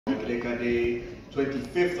Merdeka Day.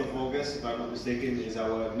 25th of August, if I'm not mistaken, is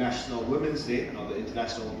our National Women's Day, not the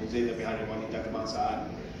International Women's Day, the Hari Wanita Kebangsaan.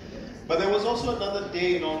 But there was also another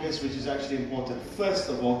day in August which is actually important, 1st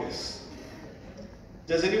of August.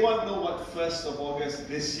 Does anyone know what 1st of August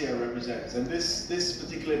this year represents? And this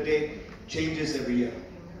particular date changes every year.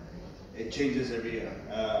 It changes every year.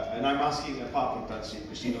 And I'm asking apart from Tan Sri,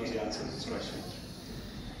 because she knows the answer to this question.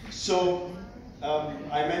 So,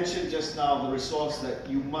 I mentioned just now the resource that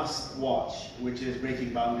you must watch, which is Breaking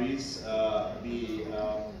Boundaries, the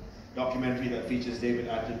documentary that features David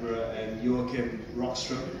Attenborough and Joachim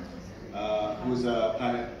Rockström, who's a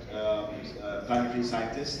planetary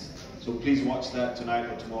scientist. So please watch that tonight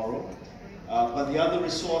or tomorrow. But the other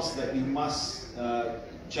resource that you must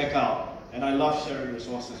check out, and I love sharing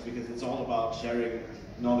resources because it's all about sharing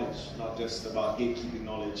knowledge, not just about gatekeeping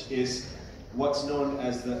knowledge, is what's known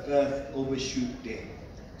as the Earth Overshoot Day.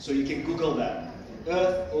 So you can Google that,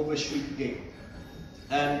 Earth Overshoot Day.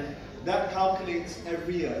 And that calculates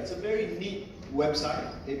every year. It's a very neat website.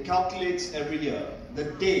 It calculates every year the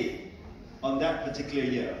day on that particular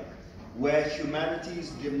year where humanity's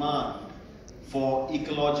demand for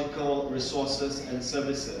ecological resources and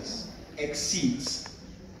services exceeds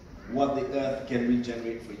what the Earth can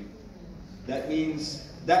regenerate for you. That means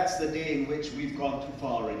that's the day in which we've gone too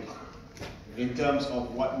far already, in terms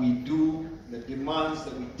of what we do, the demands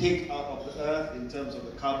that we take out of the Earth, in terms of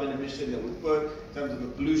the carbon emission that we put, in terms of the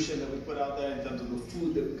pollution that we put out there, in terms of the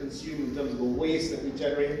food that we consume, in terms of the waste that we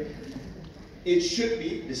generate. It should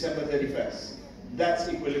be December 31st. That's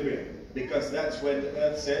equilibrium, because that's when the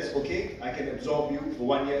Earth says, okay, I can absorb you for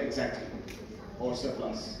 1 year exactly, or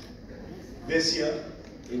surplus. This year,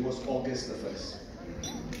 it was August the 1st.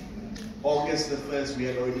 August the 1st, we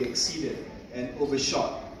had already exceeded and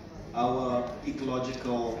overshot our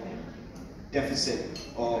ecological deficit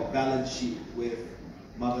or balance sheet with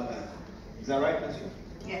Mother Earth. Is that right, Nazri?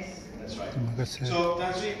 Yes. That's right. So,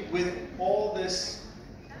 Nazri, with all this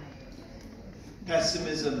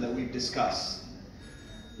pessimism that we've discussed,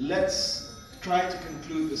 let's try to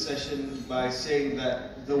conclude the session by saying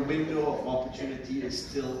that the window of opportunity is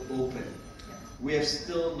still open. We have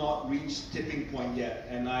still not reached tipping point yet,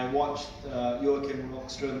 and I watched Joachim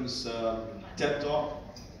Rockström's TED Talk.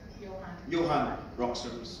 Johan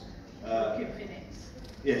Rockström's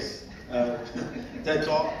yes, TED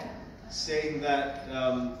Talk, saying that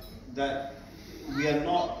that we are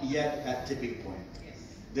not yet at tipping point.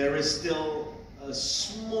 There is still a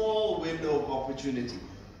small window of opportunity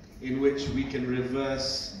in which we can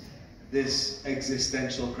reverse this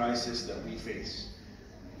existential crisis that we face.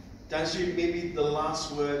 Tan Sri, maybe the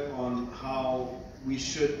last word on how we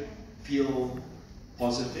should feel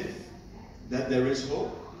positive, that there is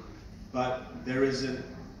hope, but there isn't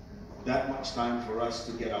that much time for us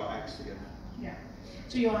to get our acts together. Yeah.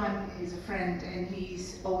 So Johan is a friend, and he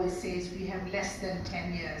always says we have less than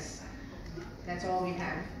 10 years. That's all we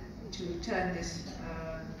have to turn this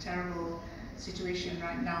terrible situation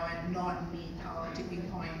right now and not meet our tipping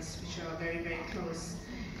points, which are very, very close.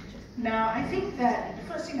 Now, I think that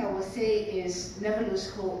the first thing I will say is never lose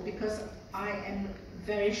hope, because I am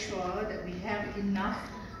very sure that we have enough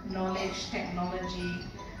knowledge, technology,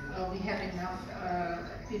 we have enough,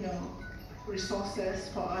 resources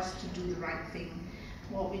for us to do the right thing.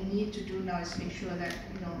 What we need to do now is make sure that,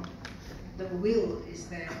 the will is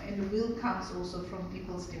there, and the will comes also from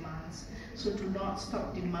people's demands. So do not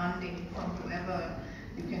stop demanding from whoever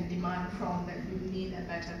you can demand from, that we need a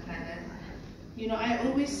better planet. I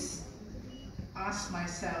always ask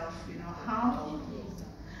myself,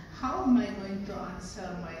 how am I going to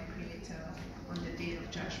answer my Creator on the day of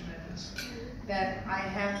judgment? That I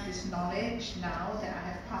have this knowledge now that I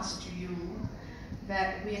have passed to you,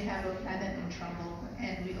 that we have a planet in trouble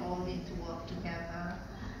and we all need to work together.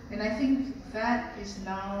 And I think that is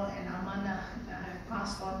now an amanah that I have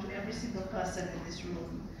passed on to every single person in this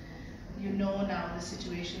room. You know now the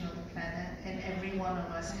situation of the planet, and every one of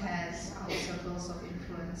us has our circles of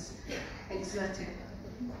influence. Exert it.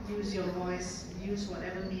 Use your voice, use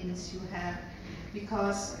whatever means you have,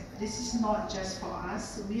 because this is not just for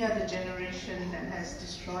us. We are the generation that has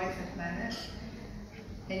destroyed the planet,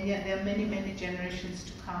 and yet there are many, many generations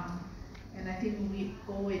to come. And I think we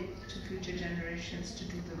owe it to future generations to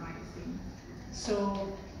do the right thing. So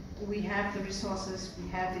we have the resources, we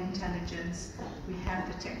have the intelligence, we have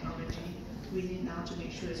the technology. We need now to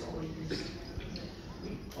make sure it's all used.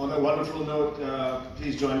 On a wonderful note,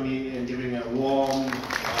 please join me in giving a warm round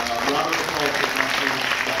of applause to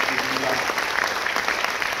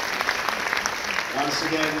once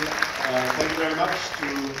again, thank you very much to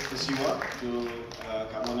Siwa, to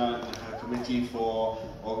Kak Mona and her community. committee for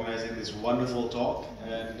organizing this wonderful talk,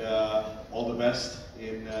 and all the best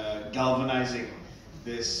in galvanizing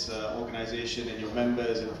this organization and your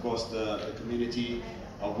members, and of course the community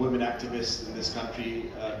of women activists in this country,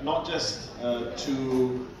 not just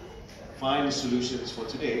to find solutions for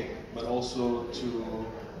today, but also to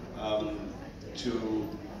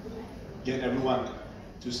get everyone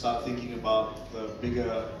to start thinking about the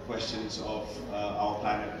bigger questions of our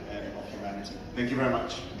planet and of humanity. Thank you very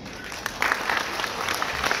much.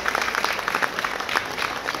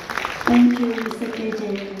 Thank you, Mr. KJ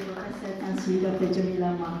and Professor Tan Sri Dr.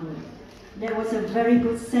 Jamila Mahmud. That was a very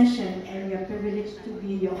good session, and we are privileged to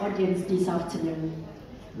be your audience this afternoon.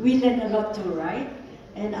 We learned a lot too, right?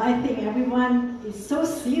 And I think everyone is so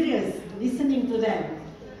serious listening to them.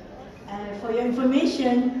 For your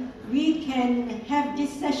information, we can have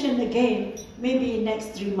this session again maybe in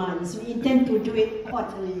next 3 months. We intend to do it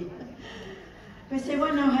quarterly. Professor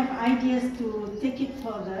Wan now have ideas to take it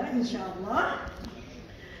further, inshallah.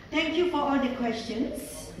 Thank you for all the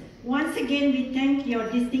questions. Once again, we thank your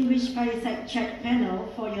distinguished Fireside Chat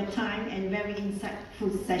panel for your time and very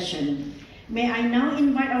insightful session. May I now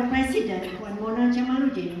invite our President, Puan Mona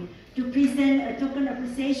Jamaluddin, to present a token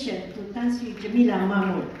appreciation to Tan Sri Jamila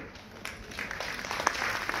Mahmud.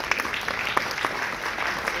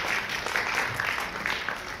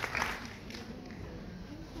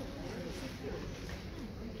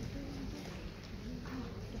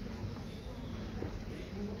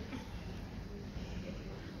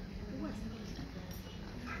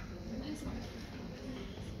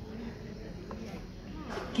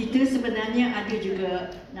 Kita sebenarnya ada juga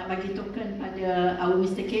nak bagi token pada our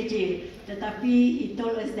Mr. KJ, tetapi he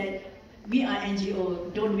told us that we are NGO,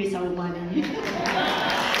 don't waste our money.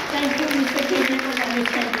 Thank you Mr. KJ for the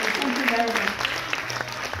understanding. Thank you very much.